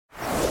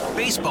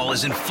Baseball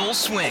is in full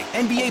swing.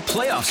 NBA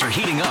playoffs are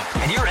heating up,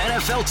 and your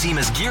NFL team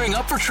is gearing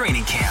up for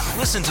training camp.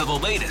 Listen to the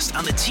latest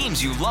on the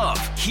teams you love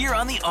here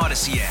on the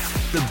Odyssey app.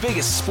 The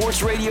biggest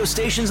sports radio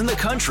stations in the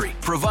country,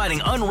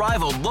 providing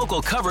unrivaled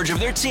local coverage of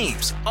their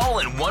teams, all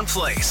in one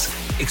place.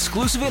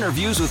 Exclusive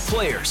interviews with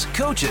players,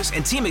 coaches,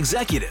 and team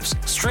executives,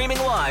 streaming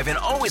live and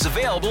always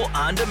available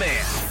on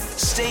demand.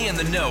 Stay in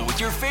the know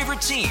with your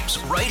favorite teams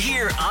right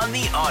here on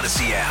the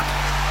Odyssey app.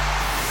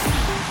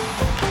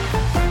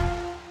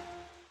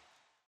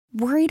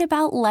 Worried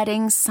about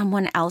letting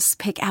someone else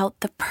pick out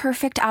the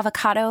perfect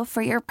avocado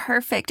for your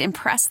perfect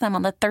impress them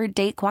on the third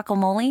date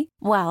guacamole?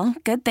 Well,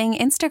 good thing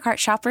Instacart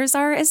shoppers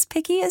are as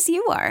picky as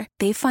you are.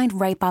 They find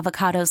ripe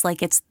avocados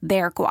like it's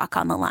their guac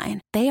on the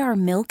line. They are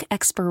milk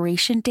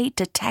expiration date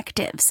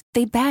detectives.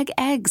 They bag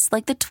eggs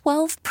like the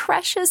 12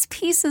 precious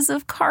pieces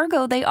of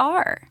cargo they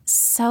are.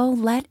 So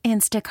let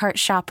Instacart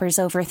shoppers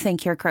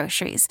overthink your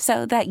groceries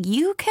so that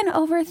you can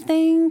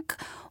overthink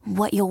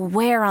what you'll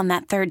wear on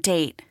that third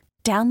date.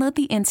 Download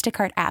the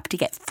Instacart app to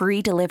get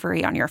free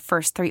delivery on your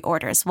first 3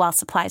 orders while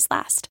supplies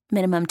last.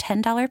 Minimum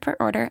 $10 per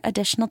order.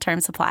 Additional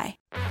terms apply.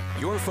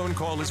 Your phone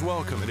call is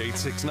welcome at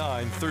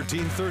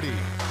 869-1330.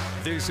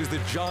 This is the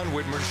John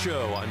Whitmer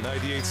Show on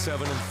 98.7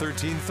 and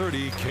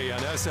 1330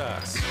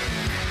 KNSS.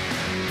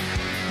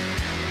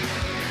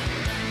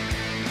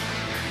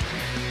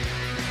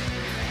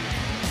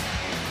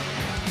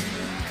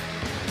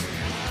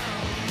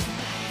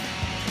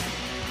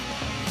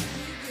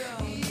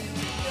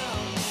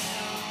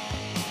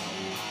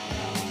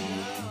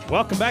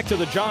 Welcome back to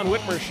the John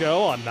Whitmer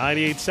Show on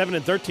 98.7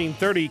 and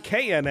 1330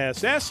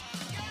 KNSS.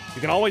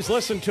 You can always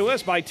listen to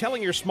us by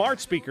telling your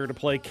smart speaker to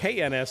play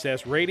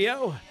KNSS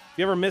Radio. If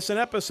you ever miss an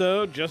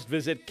episode, just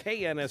visit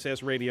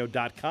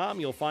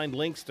knssradio.com. You'll find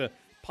links to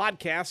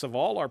podcasts of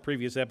all our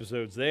previous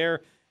episodes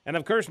there. And,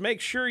 of course,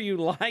 make sure you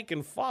like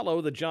and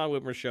follow the John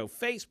Whitmer Show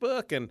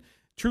Facebook and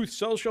Truth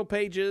Social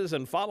pages,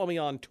 and follow me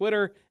on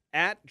Twitter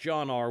at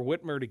John R.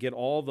 Whitmer to get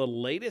all the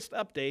latest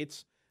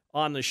updates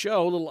on the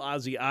show. Little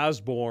Ozzy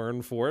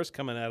Osbourne for us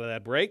coming out of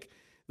that break.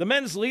 The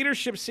Men's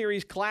Leadership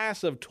Series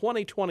class of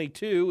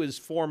 2022 is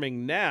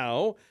forming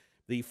now.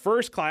 The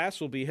first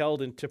class will be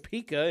held in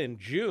Topeka in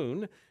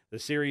June. The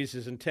series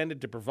is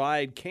intended to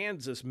provide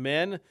Kansas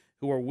men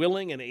who are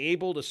willing and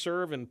able to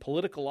serve in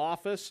political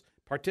office,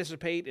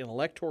 participate in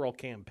electoral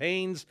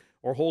campaigns,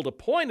 or hold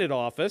appointed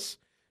office.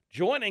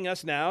 Joining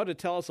us now to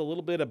tell us a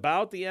little bit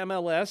about the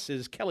MLS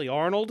is Kelly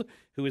Arnold,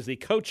 who is the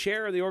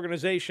co-chair of the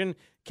organization.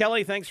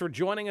 Kelly, thanks for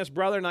joining us,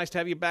 brother. Nice to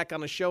have you back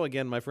on the show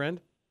again, my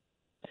friend.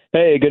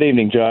 Hey, good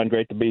evening, John.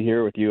 Great to be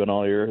here with you and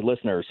all your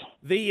listeners.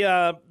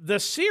 The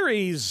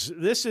series,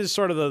 this is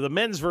sort of the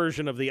men's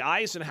version of the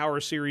Eisenhower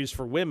series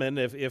for women,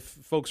 if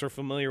folks are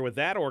familiar with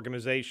that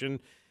organization.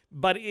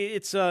 But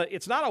it's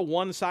not a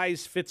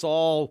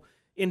one-size-fits-all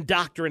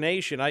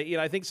indoctrination.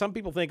 I think some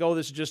people think,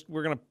 this is just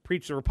we're going to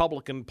preach the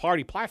Republican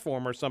Party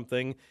platform or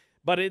something,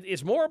 but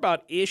it's more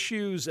about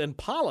issues and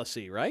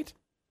policy, right?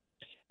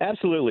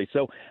 Absolutely.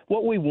 So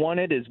what we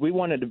wanted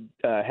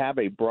to have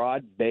a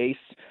broad base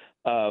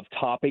of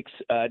topics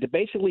to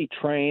basically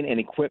train and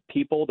equip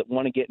people that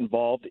want to get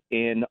involved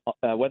in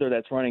whether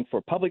that's running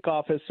for public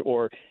office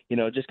or,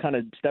 just kind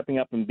of stepping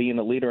up and being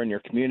a leader in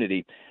your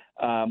community.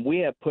 We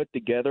have put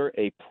together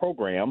a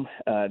program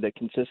that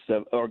consists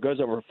of, or goes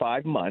over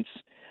 5 months,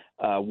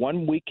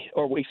 one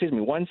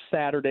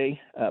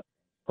Saturday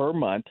per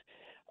month.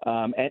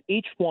 And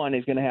each one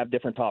is going to have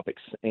different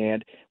topics.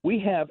 And we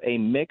have a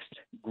mixed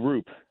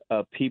group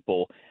of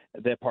people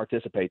that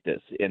participate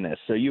in this.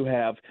 So you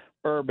have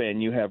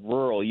urban, you have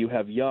rural, you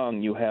have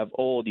young, you have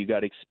old, you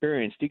got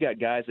experienced, you got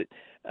guys that,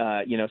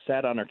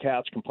 sat on their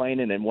couch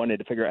complaining and wanted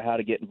to figure out how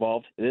to get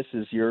involved. This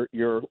is your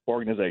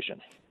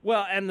organization.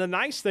 Well, and the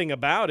nice thing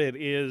about it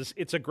is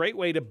it's a great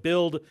way to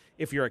build,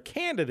 if you're a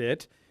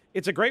candidate,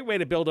 it's a great way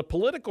to build a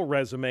political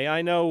resume.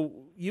 I know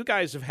you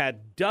guys have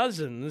had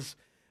dozens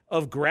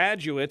of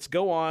graduates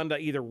go on to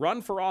either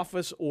run for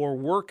office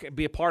or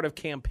be a part of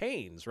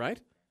campaigns,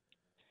 right?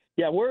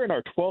 Yeah, we're in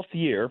our 12th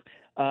year,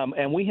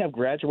 and we have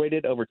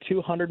graduated over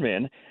 200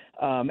 men,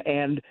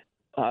 and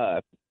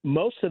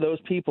most of those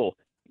people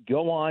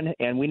go on,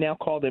 and we now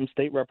call them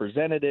state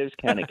representatives,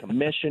 county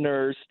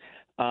commissioners,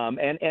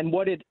 and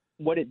what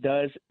it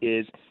does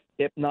is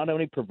it not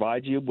only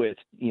provides you with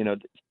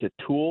the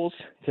tools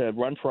to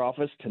run for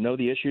office, to know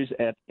the issues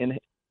that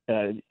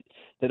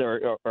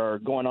are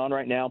going on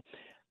right now,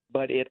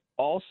 but it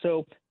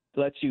also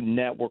lets you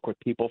network with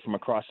people from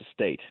across the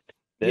state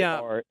that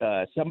are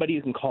somebody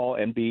you can call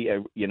and be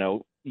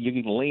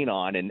you can lean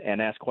on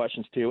and ask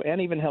questions to,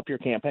 and even help your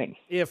campaign.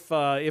 If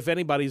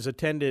anybody's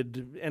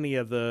attended any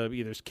of the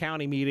either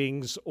county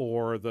meetings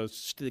or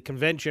the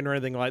convention or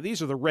anything like,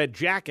 these are the red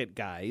jacket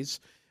guys.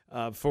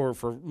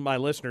 For my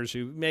listeners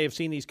who may have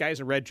seen these guys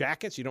in red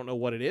jackets, you don't know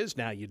what it is.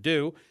 Now you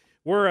do.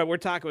 We're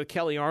talking with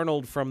Kelly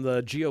Arnold from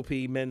the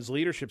GOP Men's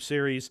Leadership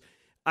Series.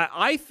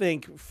 I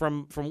think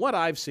from what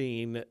I've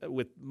seen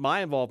with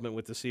my involvement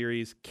with the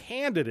series,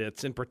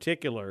 candidates in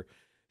particular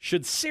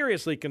should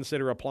seriously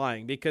consider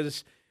applying,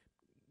 because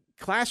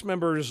class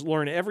members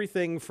learn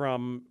everything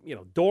from,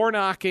 door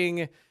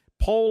knocking,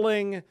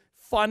 polling,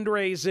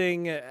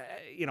 fundraising,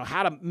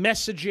 how to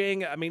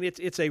messaging. I mean,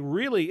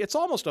 it's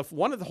almost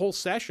one of the whole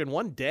session,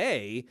 one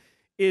day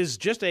is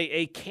just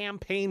a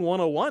campaign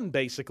 101,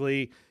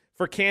 basically,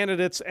 for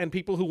candidates and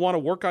people who want to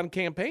work on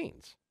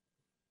campaigns.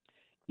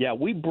 Yeah,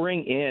 we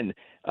bring in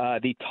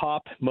the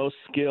top, most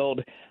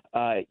skilled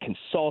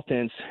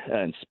consultants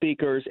and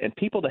speakers and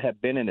people that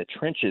have been in the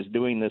trenches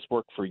doing this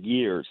work for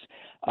years.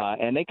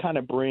 And they kind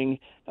of bring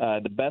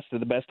the best of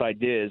the best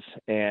ideas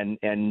and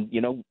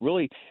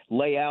really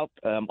lay out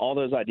all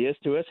those ideas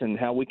to us and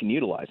how we can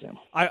utilize them.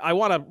 I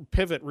want to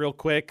pivot real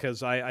quick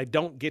because I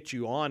don't get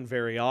you on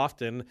very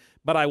often,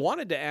 but I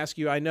wanted to ask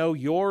you, I know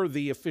you're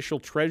the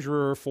official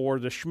treasurer for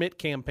the Schmidt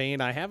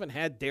campaign. I haven't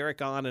had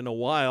Derek on in a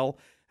while.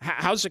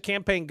 How's the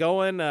campaign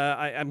going?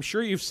 I'm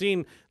sure you've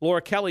seen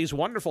Laura Kelly's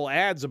wonderful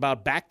ads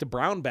about back to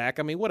Brownback.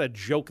 I mean, what a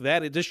joke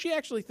that is. Does she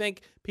actually think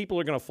people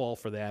are going to fall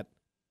for that?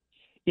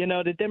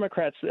 The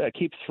Democrats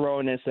keep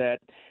throwing this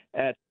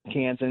at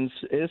Kansans.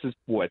 This is,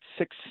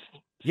 6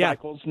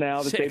 cycles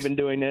now that they've been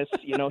doing this.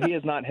 He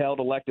has not held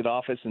elected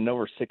office in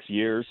over 6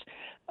 years.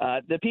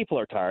 The people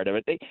are tired of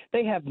it.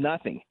 They have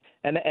nothing,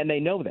 and they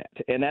know that.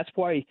 And that's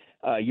why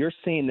you're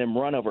seeing them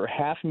run over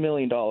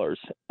 $500,000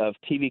 of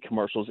TV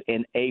commercials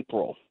in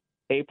April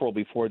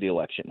before the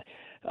election.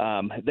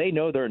 They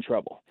know they're in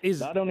trouble,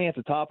 not only at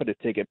the top of the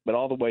ticket, but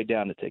all the way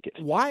down the ticket.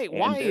 Why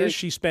is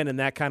she spending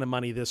that kind of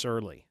money this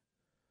early?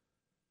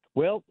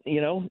 Well,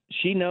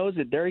 she knows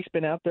that Derek's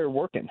been out there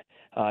working.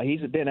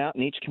 He's been out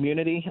in each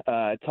community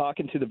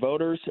talking to the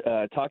voters,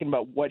 talking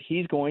about what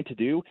he's going to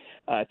do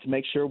to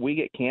make sure we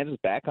get Kansas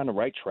back on the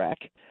right track.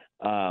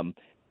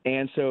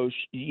 And so,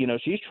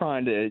 she's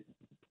trying to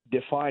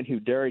define who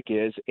Derek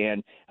is,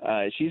 and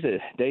she's a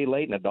day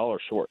late and a dollar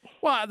short.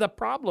 Well, the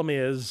problem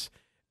is,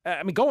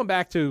 going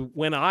back to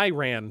when I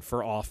ran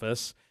for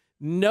office,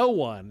 no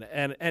one,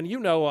 and I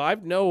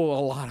know a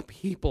lot of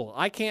people,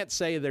 I can't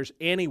say there's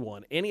any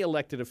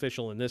elected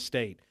official in this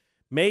state,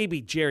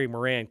 maybe Jerry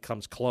Moran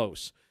comes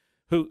close,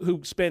 who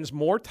spends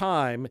more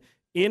time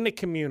in the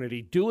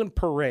community doing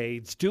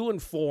parades, doing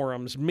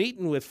forums,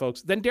 meeting with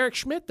folks than Derek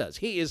Schmidt does.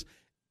 He is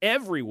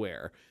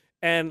everywhere.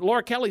 And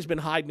Laura Kelly's been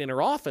hiding in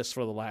her office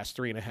for the last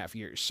 3.5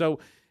 years. So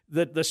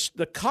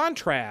the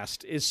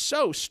contrast is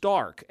so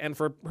stark. And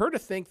for her to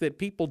think that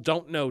people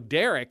don't know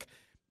Derek,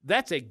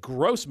 that's a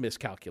gross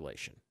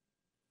miscalculation.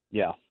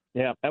 Yeah.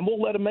 And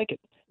we'll let them make it.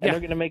 And they're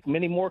going to make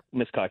many more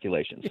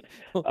miscalculations.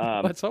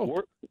 Let's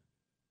hope.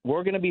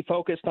 We're going to be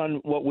focused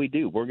on what we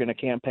do. We're going to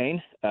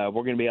campaign. We're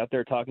going to be out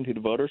there talking to the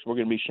voters. We're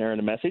going to be sharing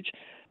the message.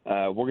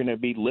 We're going to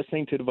be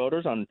listening to the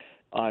voters on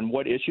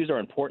what issues are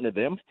important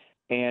to them.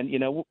 And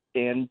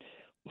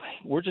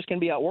we're just going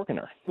to be out working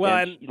her. Well,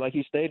 and like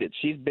you stated,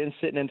 she's been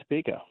sitting in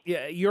Topeka.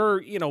 Yeah,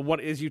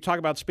 as you talk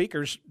about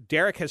speakers,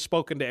 Derek has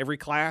spoken to every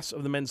class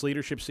of the Men's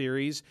Leadership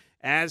Series,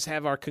 as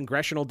have our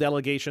congressional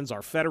delegations,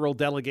 our federal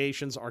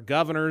delegations, our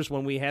governors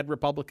when we had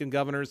Republican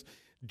governors.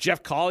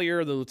 Jeff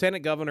Collier, the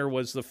lieutenant governor,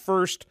 was the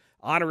first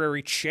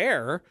honorary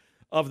chair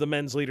of the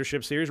Men's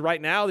Leadership Series.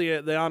 Right now,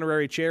 the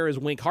honorary chair is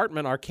Wink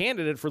Hartman, our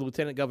candidate for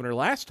lieutenant governor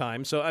last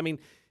time. So,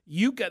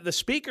 you got the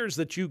speakers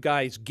that you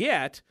guys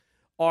get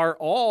are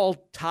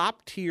all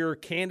top-tier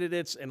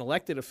candidates and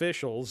elected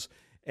officials,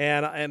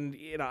 and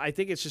I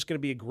think it's just going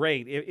to be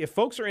great. If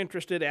folks are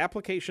interested,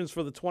 applications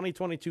for the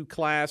 2022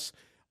 class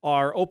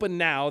are open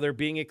now. They're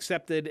being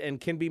accepted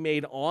and can be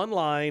made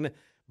online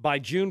by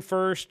June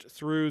 1st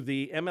through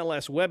the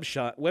MLS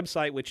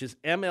website, which is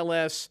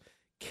mlsks.gop,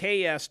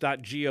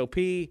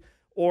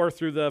 or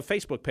through the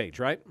Facebook page,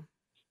 right?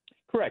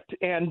 Correct.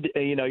 And,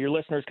 your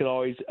listeners could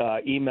always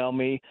email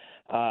me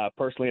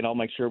personally, and I'll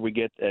make sure we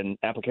get an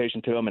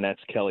application to them, and that's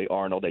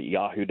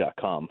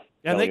kellyarnold@yahoo.com.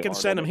 And they can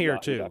send them here,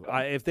 too.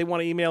 If they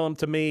want to email them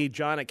to me,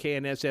 John at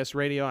KNSS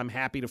Radio, I'm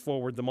happy to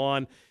forward them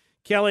on.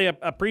 Kelly, I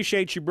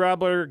appreciate you,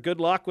 brother. Good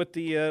luck with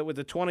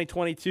the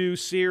 2022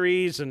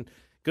 series, and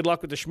good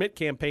luck with the Schmidt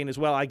campaign as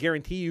well. I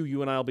guarantee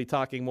you and I will be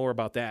talking more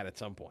about that at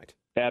some point.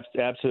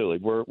 Absolutely.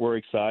 We're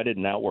excited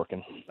and out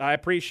working. I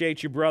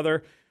appreciate you,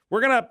 brother.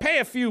 We're going to pay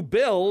a few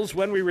bills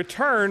when we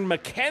return.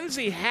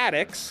 Mackenzie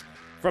Haddix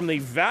from the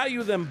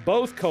Value Them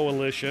Both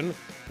Coalition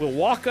will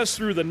walk us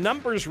through the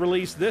numbers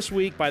released this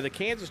week by the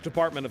Kansas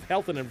Department of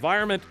Health and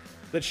Environment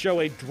that show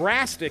a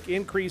drastic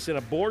increase in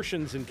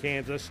abortions in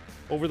Kansas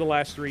over the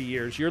last 3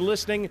 years. You're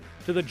listening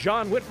to The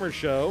John Whitmer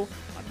Show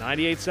on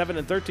 98.7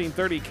 and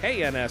 1330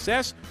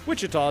 KNSS,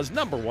 Wichita's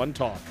 #1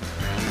 talk.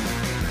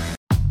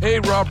 Hey,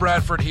 Rob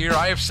Bradford here.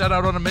 I have set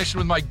out on a mission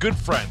with my good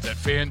friends at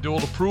FanDuel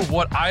to prove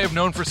what I have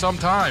known for some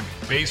time.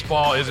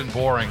 Baseball isn't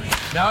boring.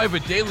 Now I have a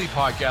daily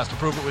podcast to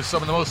prove it with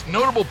some of the most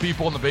notable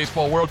people in the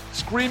baseball world,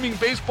 screaming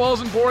baseball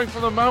isn't boring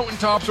from the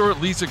mountaintops, or at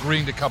least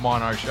agreeing to come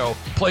on our show.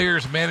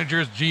 Players,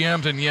 managers,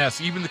 GMs, and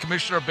yes, even the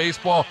commissioner of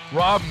baseball,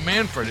 Rob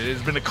Manfred. It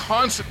has been a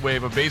constant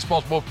wave of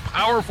baseball's most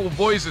powerful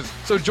voices.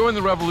 So join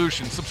the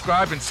revolution.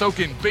 Subscribe and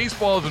soak in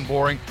Baseball Isn't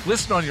Boring.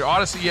 Listen on your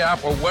Odyssey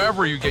app or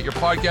wherever you get your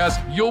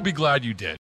podcasts. You'll be glad you did.